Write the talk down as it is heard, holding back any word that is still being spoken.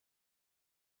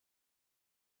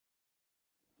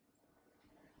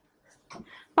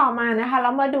ต่อมานะคะเร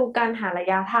ามาดูการหาระ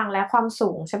ยะทางและความสู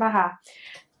งใช่ปะคะ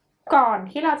ก่อน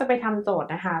ที่เราจะไปทำโจทย์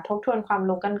นะคะทบทวนความ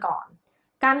รู้กันก่อน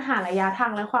การหาระยะทา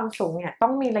งและความสูงเนี่ยต้อ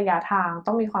งมีระยะทาง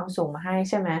ต้องมีความสูงมาให้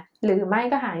ใช่ไหมหรือไม่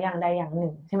ก็หาอย่างใดอย่างหนึ่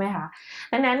งใช่ไหมคะ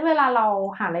ดังนั้นเวลาเรา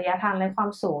หาระยะทางและความ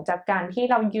สูงจากการที่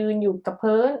เรายืนอยู่กับ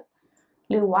พื้น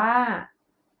หรือว่า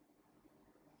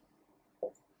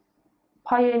พ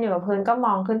อยืนอยู่กับพื้นก็ม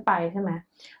องขึ้นไปใช่ไหม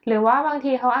หรือว่าบาง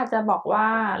ทีเขาอาจจะบอกว่า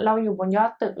เราอยู่บนยอ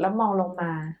ดตึกแล้วมองลงม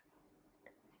า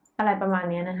อะไรประมาณ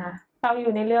นี้นะคะเราอ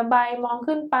ยู่ในเรือใบมอง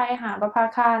ขึ้นไปหาประภา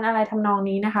คารอะไรทำนอง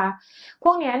นี้นะคะพ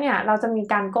วกนี้เนี่ยเราจะมี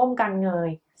การก้มการเงย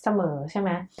เสมอใช่ไหม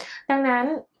ดังนั้น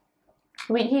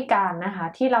วิธีการนะคะ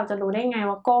ที่เราจะรู้ได้ไง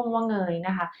ว่าก้มว่าเงยน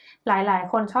ะคะหลาย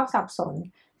ๆคนชอบสับสน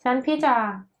ฉะนั้นพี่จะ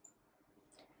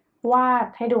วาด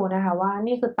ให้ดูนะคะว่า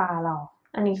นี่คือตาเรา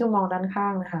อันนี้คือมองด้านข้า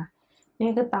งนะคะนี่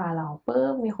คือตาเราปึ๊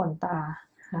บมีขนตา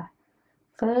ค่ะ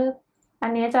ปึ๊บอั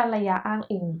นนี้จะระยะอ้าง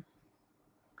อิง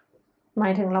หมา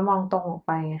ยถึงเรามองตรงออก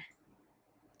ไปไง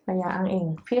ระยะอ้างอิง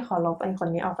พี่ขอลบไอ้คน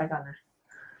นี้ออกไปก่อนนะ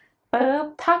ปึ๊บ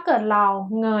ถ้าเกิดเรา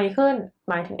เงยขึ้น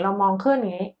หมายถึงเรามองขึ้นอย่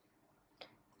างนี้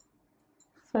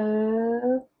ปึ๊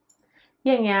บอ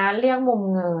ย่างเงี้ยเรียกมุม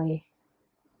เงย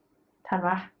ทันป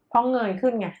ะเพราะเงยขึ้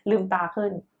นไงลืมตาขึ้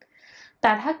นแ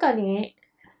ต่ถ้าเกิดอย่างนี้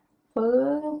ปึ๊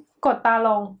บกดตาล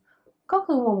งก็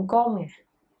คือมุมก้มไง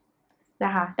น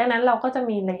ะคะดังนั้นเราก็จะ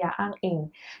มีระยะอ้างอิง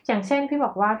อย่างเช่นพี่บ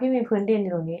อกว่าพี่มีพื้นดินอ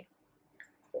ยู่ตรงนี้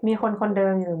มีคนเดิ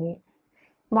มอยู่ตรงนี้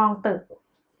มองตึก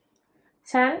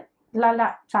ฉะนั้นระดั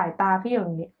บสายตาพี่อยู่ต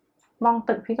รงนี้มอง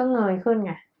ตึกพี่ก็เงยขึ้นไ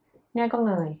งเนี่ยก็เ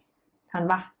งยทัน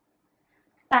ปะ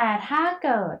แต่ถ้าเ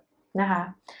กิดนะคะ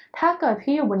ถ้าเกิด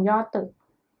พี่อยู่บนยอดตึก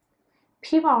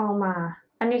พี่มองลงมา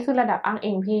อันนี้คือระดับอ้าง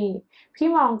อิงพี่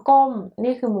มองก้ม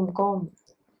นี่คือมุมก้ม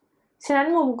ฉะนั้น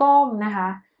มุมก้มนะคะ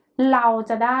เรา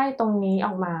จะได้ตรงนี้อ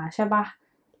อกมาใช่ปะ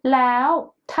แล้ว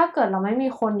ถ้าเกิดเราไม่มี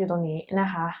คนอยู่ตรงนี้นะ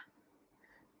คะ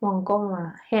มองก้มมา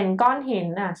เห็นก้อนหิน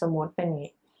สมมติเป็นอย่าง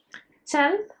นี้ฉะ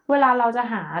นั้นเวลาเราจะ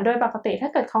หาโดยปกติถ้า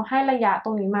เกิดเขาให้ระยะต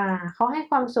รงนี้มาเขาให้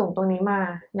ความสูงตรงนี้มา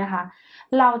นะคะ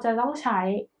เราจะต้องใช้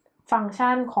ฟังก์ชั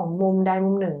นของมุมใดมุ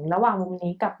มหนึ่งระหว่างมุม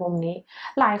นี้กับมุมนี้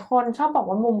หลายคนชอบบอก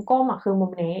ว่ามุมก้มคือมุ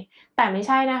มนี้แต่ไม่ใ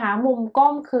ช่นะคะมุมก้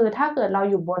มคือถ้าเกิดเรา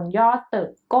อยู่บนยอดตึก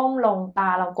ก้มลงตา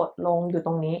เรากดลงอยู่ต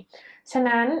รงนี้ฉะ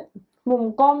นั้นมุม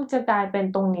ก้มจะกลายเป็น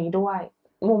ตรงนี้ด้วย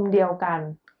มุมเดียวกัน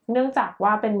เนื่องจากว่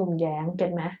าเป็นมุมแย้งเก็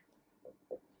ทไหม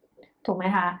ถูกไหม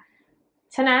คะ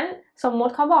ฉะนั้นสมมุ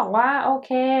ติเขาบอกว่าโอเค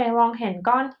มองเห็น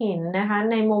ก้อนหินนะคะ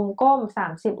ในมุมก้ม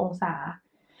30องศา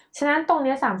ฉะนั้นตรง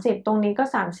นี้30ตรงนี้ก็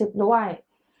30ด้วย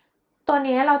ตัว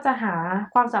นี้เราจะหา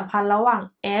ความสัมพันธ์ระหว่าง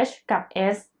h กับ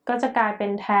s ก็จะกลายเป็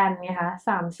นแทนไงคะ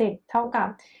30เท่ากับ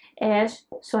h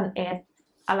ส่วน s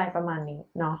อะไรประมาณนี้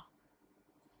เนาะ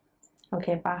โอเค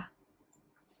ปะ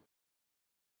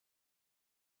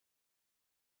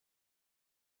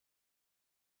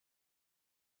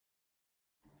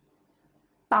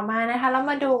ต่อมานะคะเรา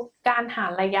มาดูการหา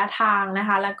ระยะทางนะค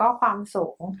ะแล้วก็ความสู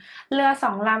งเรือ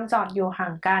2ลำจอดอยู่ห่า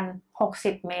งกัน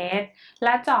60เมตรแล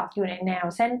ะจอดอยู่ในแนว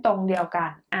เส้นตรงเดียวกั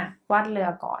นวาดเรือ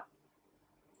ก่อน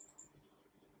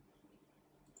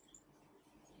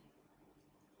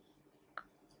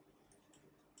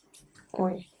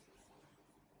อุ้ย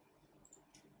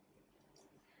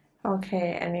โอเค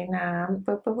อันนี้น้ำ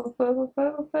ปึ๊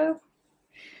บ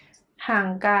ห่าง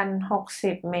กัน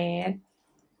60เมตร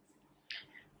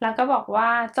แล้วก็บอกว่า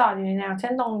จอดอยู่ในแนวเส้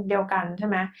นตรงเดียวกันใช่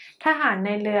ไหมทหารใน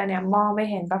เรือเนี่ยมองไป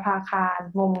เห็นประภาคาร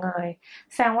มุมเงย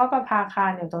แสดงว่าประภาคา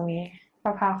รอยู่ตรงนี้ป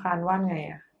ระภาคารว่าไง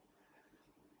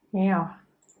นี่หรอ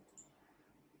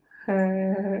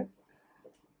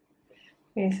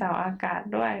มีเสาอากาศ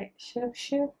ด้วยชึ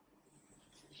บ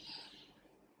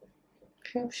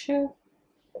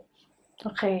โอ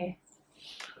เค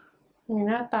มีห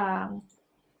น้าต่าง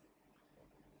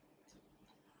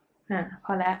พ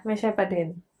อแล้วไม่ใช่ประเด็น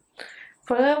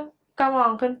ปึ๊บก็มอ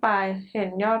งขึ้นไปเห็น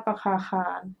ยอดประภาคา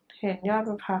ร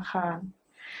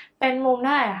เป็นมุมเ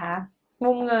ท่าไหร่คะ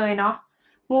มุมเงยเนาะ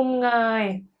มุมเงย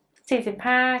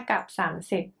45กับ30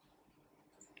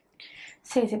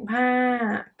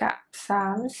กับ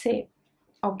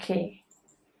30โอเค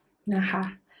นะคะ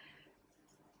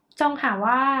จงถาม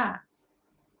ว่า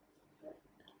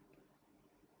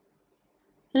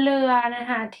เรือนะ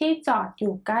คะที่จอดอ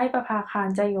ยู่ใกล้ประภาคาร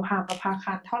จะอยู่ห่างประภาค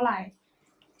ารเท่าไหร่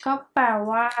ก็แปล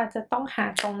ว่าจะต้องหา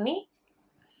ตรงนี้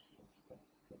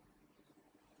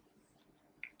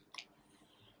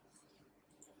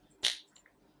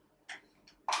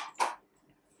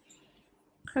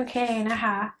โอเคนะค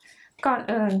ะก่อน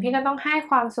อื่นพี่ก็ต้องให้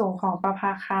ความสูงของประภ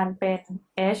าคารเป็น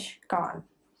h ก่อน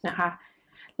นะคะ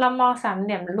เรามองสามเห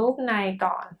ลี่ยมรูปใน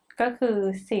ก่อนก็คือ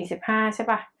45ใช่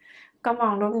ปะ ก็มอ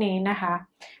งรูปนี้นะคะ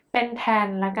เป็นแทน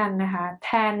แล้วกันนะคะแท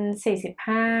น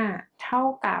45เท่า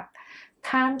กับ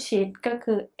ข้ามชิดก็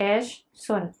คือ h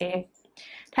ส่วน x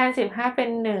แทน15เป็น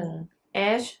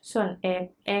1 h ส่วน x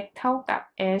x เท่ากับ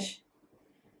h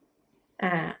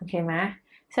โอเคไหม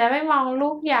เสร็จแล้วไปมองรู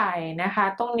ปใหญ่นะคะ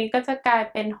ตรงนี้ก็จะกลาย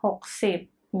เป็น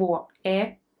60บวก x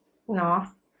เนาะ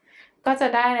ก็จะ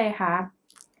ได้เลยคะ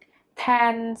แท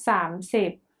น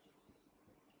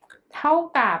30เท่า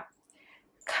กับ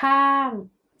ข้าม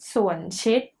ส่วน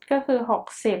ชิดก็คือ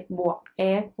60บวก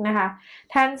x นะคะ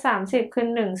แทน30คือ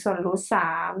1ส่วนรูท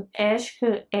3 h คื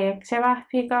อ x ใช่ป่ะ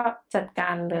พี่ก็จัดกา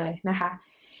รเลยนะคะ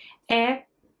x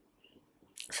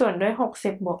ส่วนด้วย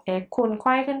60บวก x คูณไข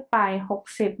ว้ขึ้นไป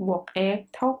60บวก x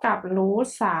เท่ากับรูท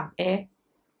3x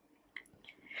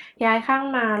ย้ายข้าง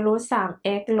มารูท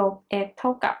3x ลบ x เท่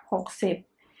ากับ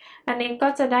60อันนี้ก็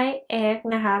จะได้ x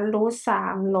นะคะรูท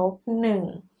3ลบ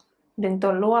1ดึงตั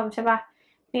วร่วมใช่ปะ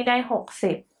นี่ได้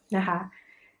60นะคะ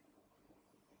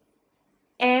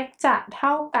x จะเ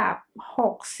ท่ากับ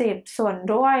60ส่วน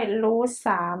ด้วยรูท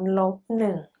3ลบ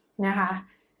1นะคะ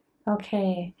โอเค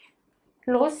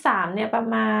รูท3เนี่ยประ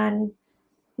มาณ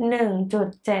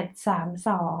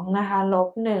 1.732 นะคะลบ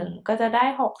1ก็จะได้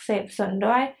60ส่วน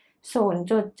ด้วย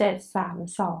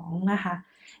 0.732 นะคะ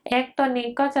x ตัวนี้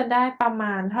ก็จะได้ประม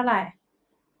าณเท่าไหร่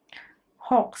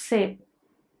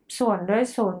60ส่วนด้วย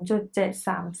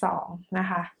 0.732 นะ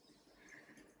คะ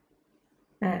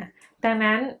ดัง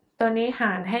นั้นตัวนี้ห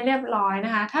ารให้เรียบร้อยน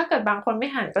ะคะถ้าเกิดบางคนไม่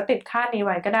หารก็ติดค่านี้ไ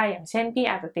ว้ก็ได้อย่างเช่นพี่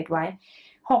อาจจะติดไว้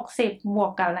60บว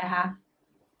กกับอะไรคะ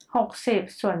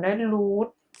60ส่วนด้วยรูท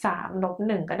3ลบ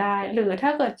1ก็ได้หรือถ้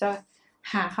าเกิดจะ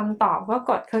หาคำตอบก็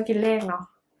กดเครื่องคิดเลขเนาะ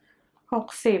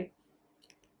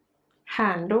60ห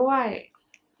ารด้วย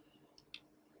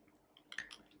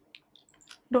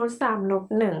รูท3ลบ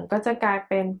1ก็จะกลาย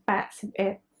เป็น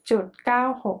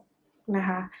81.96นะ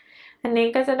คะอันนี้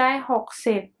ก็จะได้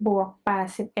60บวก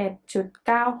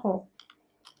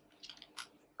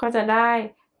 81.96 ก็จะได้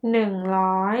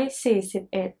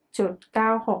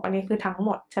141.96 อันนี้คือทั้งหม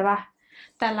ดใช่ปะ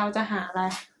แต่เราจะหาอะไร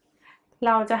เ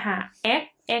ราจะหา x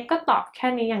x ก็ตอบแค่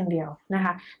นี้อย่างเดียวนะค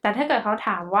ะแต่ถ้าเกิดเขาถ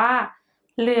ามว่า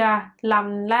เรือล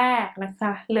ำแรกนะค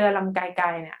ะเรือลำไกล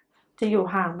ๆเนี่ยจะอยู่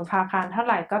ห่างประภาคารเท่าไ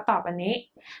หร่ก็ตอบอันนี้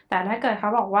แต่ถ้าเกิดเขา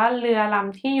บอกว่าเรือล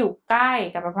ำที่อยู่ใกล้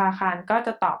กับประภาคารก็จ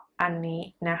ะตอบอันนี้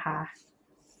นะคะ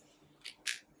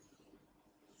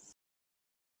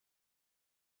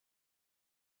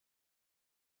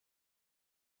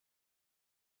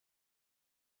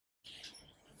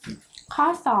ข้อ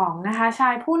2นะคะชา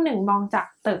ยผู้หนึ่งมองจาก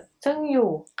ตึกซึ่งอยู่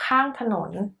ข้างถน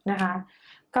นนะคะ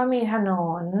ก็มีถน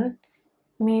น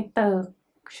มีตึก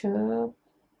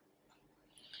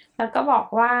แล้วก็บอก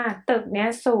ว่าตึกนี้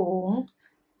สูง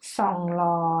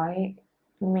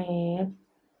200เมตร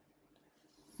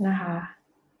นะคะ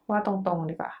ว่าตรงๆ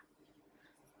ดีกว่า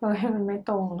ให้มันไม่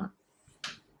ตรงอะ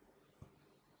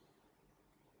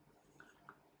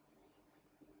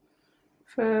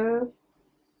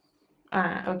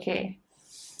โอเค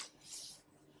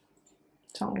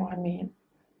200เมตร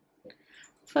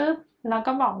แล้ว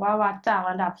ก็บอกว่าวัดจาก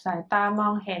ระดับสายตามอ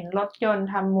งเห็นรถยนต์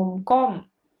ทำมุมก้ม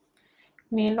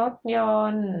มีรถย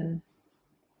นต์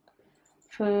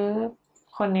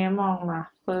คนนี้มองมา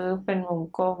เป็นมุม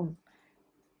ก้ม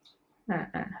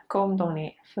ก้มตรง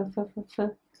นี้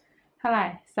เท่าไหร่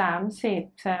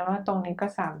30แสดงว่าตรงนี้ก็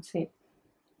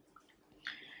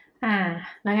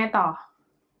30แล้วไง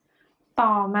ต่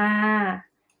อมา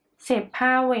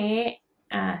15วิ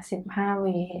15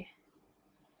วิ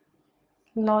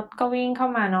รถก็วิ่งเข้า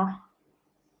มาเนาะ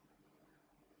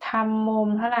ทำมุม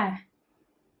เท่าไหร่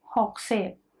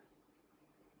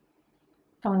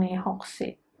60ตรงนี้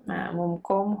60มุม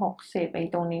ก้ม60ไอ้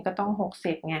ตรงนี้ก็ต้อง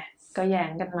60ไงก็แย้ง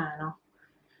กันมาเนาะ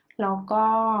แล้วก็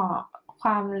คว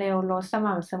ามเร็วรถส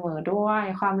ม่ำเสมอด้วย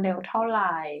ความเร็วเท่าไห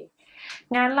ร่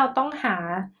งั้นเราต้องหา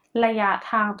ระยะ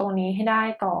ทางตรงนี้ให้ได้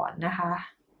ก่อนนะคะ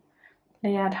ร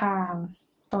ะยะทาง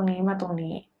ตรงนี้มาตรง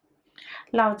นี้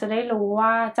เราจะได้รู้ว่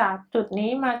าจากจุดนี้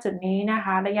มาจุดนี้นะค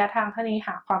ะระยะทางเท่านี้ห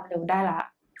าความเร็วได้ละ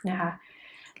นะคะ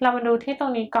เรามาดูที่ตร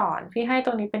งนี้ก่อนพี่ให้ต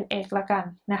รงนี้เป็น x ละกัน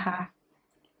นะคะ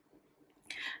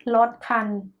รถคัน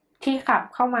ที่ขับ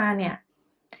เข้ามาเนี่ย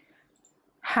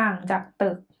ห่างจาก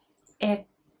ตึก x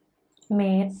เม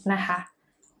ตรนะคะ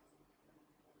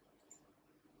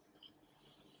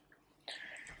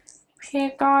พี่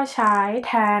ก็ใช้แ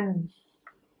ทน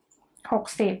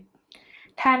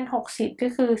60แทน60ก็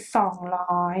คือ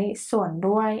200ส่วน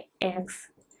ด้วย x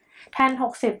แทน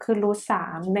60คือรูท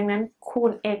3ดังนั้นคู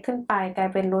ณ x ขึ้นไปกลาย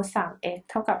เป็นรูท3x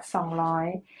เท่ากับ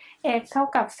200 x เท่า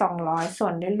กับ200ส่ว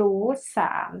นด้วยรูท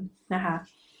3นะคะ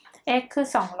x คือ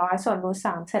200ส่วนรูท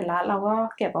3เสร็จแล้วเราก็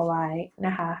เก็บเอาไว้น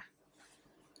ะคะ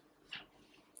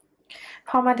พ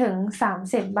อมาถึง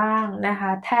30บ้างนะคะ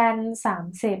แทน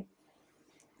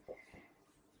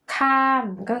30ข้าม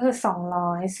ก็คือ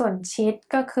200ส่วนชิด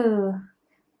ก็คือ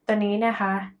ตัวนี้นะค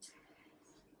ะ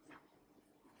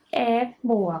x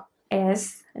บวก s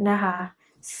นะคะ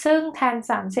ซึ่งแทน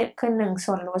30คือ1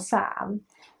ส่วนรูท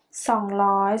3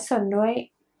 200ส่วนด้วย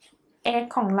x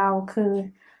ของเราคือ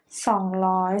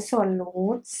200ส่วนรู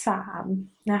ท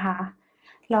3นะคะ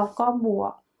แล้วก็บว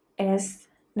ก s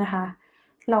นะคะ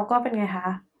เราก็เป็นไงคะ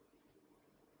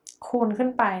คูณขึ้น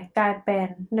ไปกลายเป็น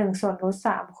1ส่วนรูท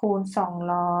3คูณ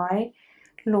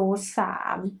200รูท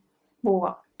3บว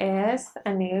ก s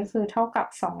อันนี้ก็คือเท่ากับ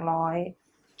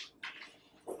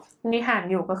200นี่หาร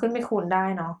อยู่ก็ขึ้นไปคูณได้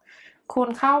เนาะคูณ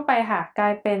เข้าไปค่ะกลา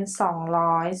ยเป็น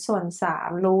200ส่วน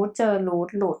3รูทเจอรูท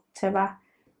หลุดใช่ปะ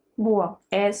บวก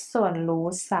s ส่วนรู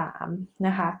ท3น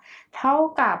ะคะเท่า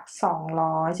กับ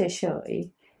200เฉย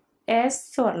ๆ s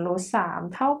ส่วนรูท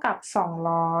3เท่ากับ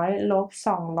200ลบ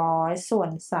200ส่ว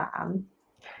น3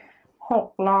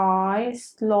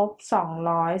 600ลบ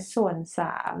200ส่วน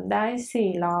3ได้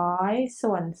400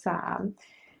ส่วน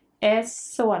3 s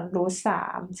ส่วนรูท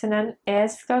3ฉะนั้น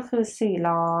s ก็คือ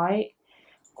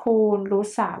400คูณรูท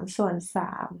3ส่วน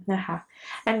3นะคะ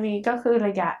อันนี้ก็คือร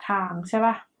ะยะทางใช่ป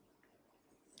ะ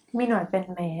มีหน่วยเป็น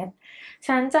เมตรฉ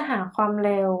ะนั้นจะหาความเ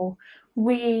ร็ว v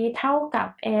เท่ากับ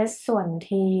s ส่วน t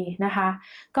นะคะ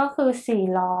ก็คือ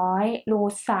400รู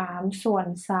ท3ส่วน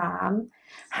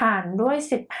3หารด้วย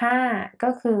15ก็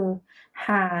คือห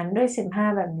ารด้วย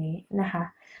15แบบนี้นะคะ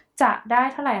จะได้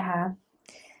เท่าไหร่คะ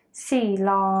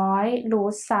400รู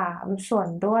ท3ส่วน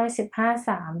ด้วย15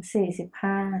 3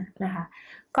 45นะคะ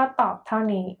ก็ตอบเท่า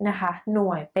นี้นะคะหน่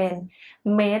วยเป็น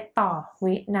เมตรต่อ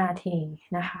วินาที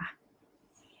นะคะ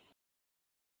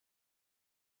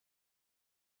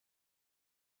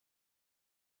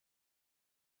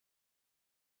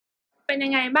เป็น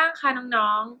ยังไงบ้างคะน้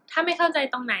องๆถ้าไม่เข้าใจ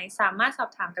ตรงไหนสามารถสอบ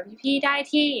ถามกับพี่ๆได้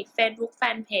ที่ Facebook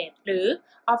Fanpage หรือ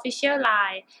Official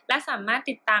Line และสามารถ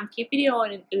ติดตามคลิปวิดีโอ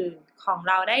อื่นๆของ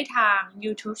เราได้ทาง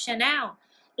YouTube Channel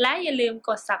และอย่าลืมก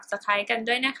ด Subscribe กัน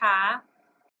ด้วยนะคะ